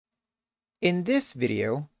In this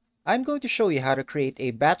video, I'm going to show you how to create a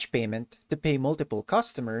batch payment to pay multiple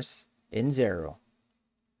customers in Xero.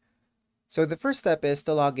 So the first step is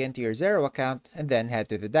to log into your Xero account and then head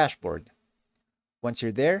to the dashboard. Once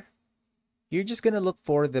you're there, you're just going to look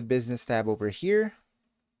for the business tab over here,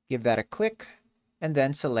 give that a click, and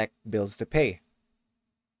then select Bills to Pay.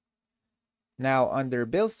 Now under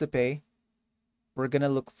Bills to Pay, we're going to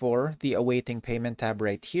look for the Awaiting Payment tab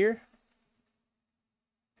right here.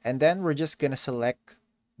 And then we're just going to select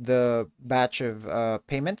the batch of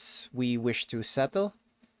payments we wish to settle.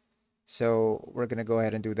 So we're going to go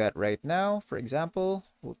ahead and do that right now. For example,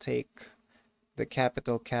 we'll take the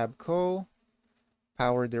Capital Cab Co.,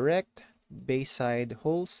 Power Direct, Bayside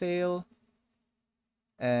Wholesale,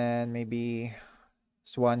 and maybe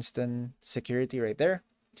Swanston Security right there.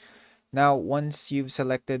 Now, once you've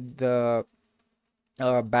selected the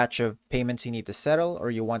batch of payments you need to settle or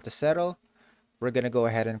you want to settle, we're going to go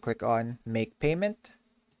ahead and click on Make Payment.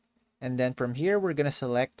 And then from here, we're going to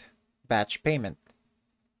select Batch Payment.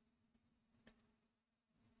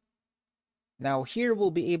 Now here we'll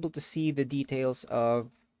be able to see the details of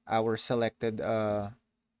our selected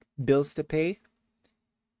bills to pay.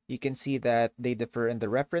 You can see that they differ in the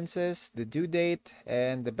references, the due date,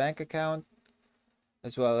 and the bank account,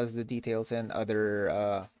 as well as the details and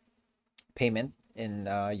other payment in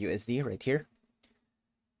USD right here.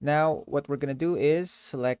 Now what we're going to do is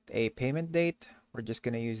select a payment date. We're just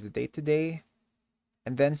going to use the date today,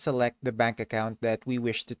 and then select the bank account that we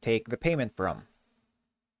wish to take the payment from.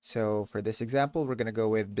 So for this example, we're going to go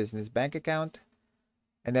with business bank account,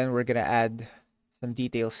 and then we're going to add some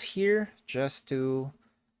details here just to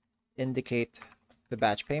indicate the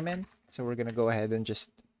batch payment. So we're going to go ahead and just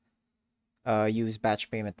use batch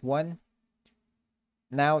payment 1.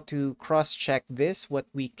 Now to cross-check this, what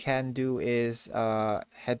we can do is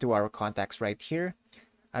head to our contacts right here.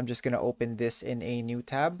 I'm just going to open this in a new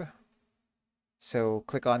tab. So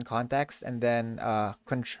click on contacts and then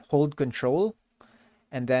hold control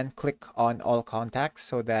and then click on all contacts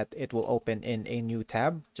so that it will open in a new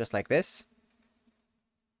tab just like this.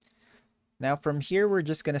 Now from here, we're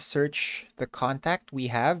just going to search the contact we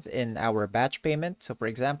have in our batch payment. So for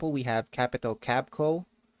example, we have Capital Cab Co.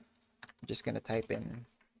 I'm just going to type in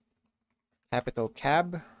Capital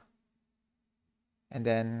Cab, and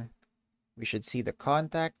then we should see the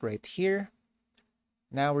contact right here.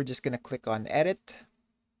 Now we're just going to click on Edit,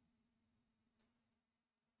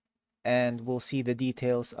 and we'll see the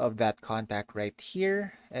details of that contact right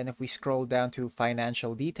here. And if we scroll down to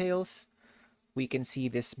financial details, we can see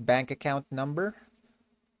this bank account number,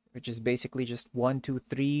 which is basically just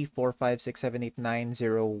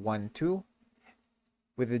 1234567899012,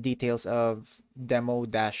 with the details of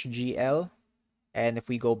demo-GL. And if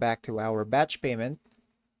we go back to our batch payment,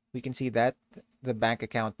 we can see that the bank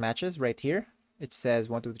account matches right here. It says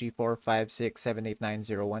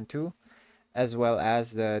 1234567899012, as well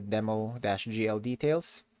as the demo-GL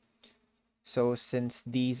details. So since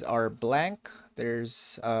these are blank,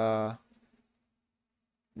 there's no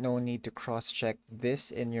need to cross-check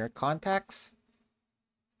this in your contacts.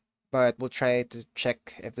 But we'll try to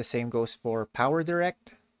check if the same goes for Power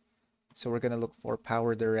Direct. So we're going to look for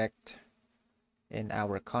Power Direct in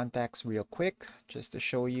our contacts real quick, just to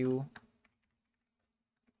show you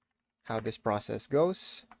how this process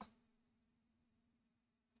goes.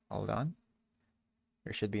 Hold on.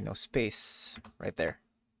 There should be no space right there.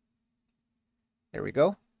 There we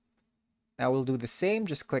go. Now we'll do the same.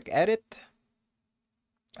 Just click Edit.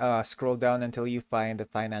 Scroll down until you find the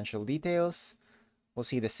financial details. We'll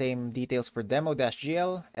see the same details for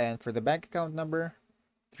demo-GL, and for the bank account number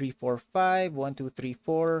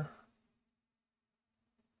 3451234,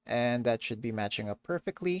 and that should be matching up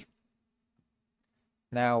perfectly.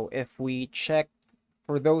 Now if we check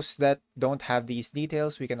for those that don't have these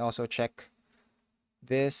details, we can also check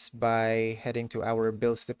this by heading to our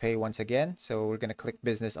bills to pay once again. So we're going to click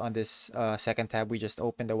business on this second tab we just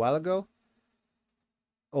opened a while ago.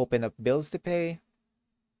 Open up bills to pay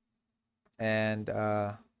and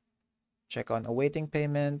check on awaiting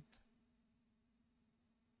payment.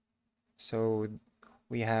 So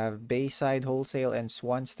we have Bayside Wholesale and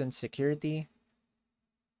Swanston Security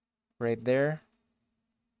right there.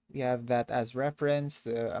 We have that as reference,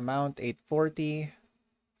 the amount 840,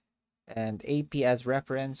 and AP as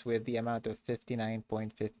reference with the amount of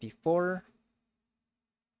 59.54.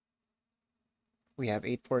 We have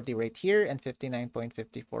 840 right here and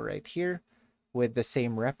 59.54 right here with the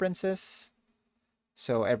same references.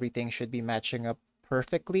 So everything should be matching up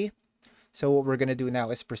perfectly. So what we're going to do now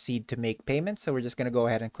is proceed to make payments. So we're just going to go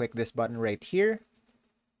ahead and click this button right here.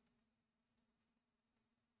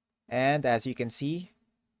 And as you can see,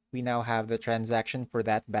 we now have the transaction for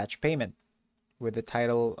that batch payment with the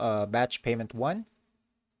title batch payment 1.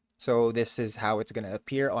 So this is how it's going to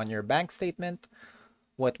appear on your bank statement.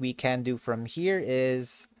 What we can do from here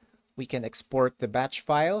is we can export the batch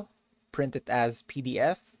file, print it as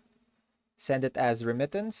PDF, send it as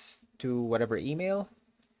remittance to whatever email.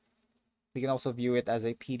 We can also view it as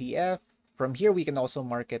a PDF. From here, we can also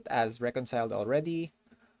mark it as reconciled already.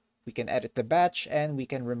 We can edit the batch and we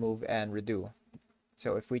can remove and redo.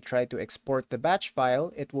 So if we try to export the batch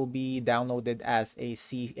file, it will be downloaded as a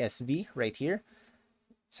CSV right here.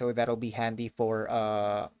 So that'll be handy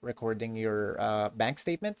for recording your bank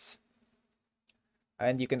statements.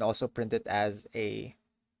 And you can also print it as a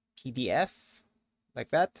PDF like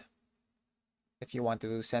that. If you want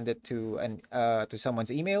to send it to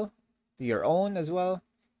someone's email, to your own as well,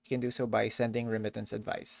 you can do so by sending remittance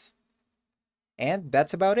advice. And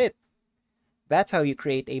that's about it. That's how you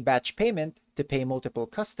create a batch payment to pay multiple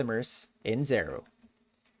customers in Xero.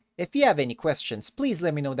 If you have any questions, please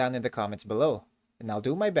let me know down in the comments below, and I'll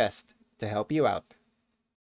do my best to help you out.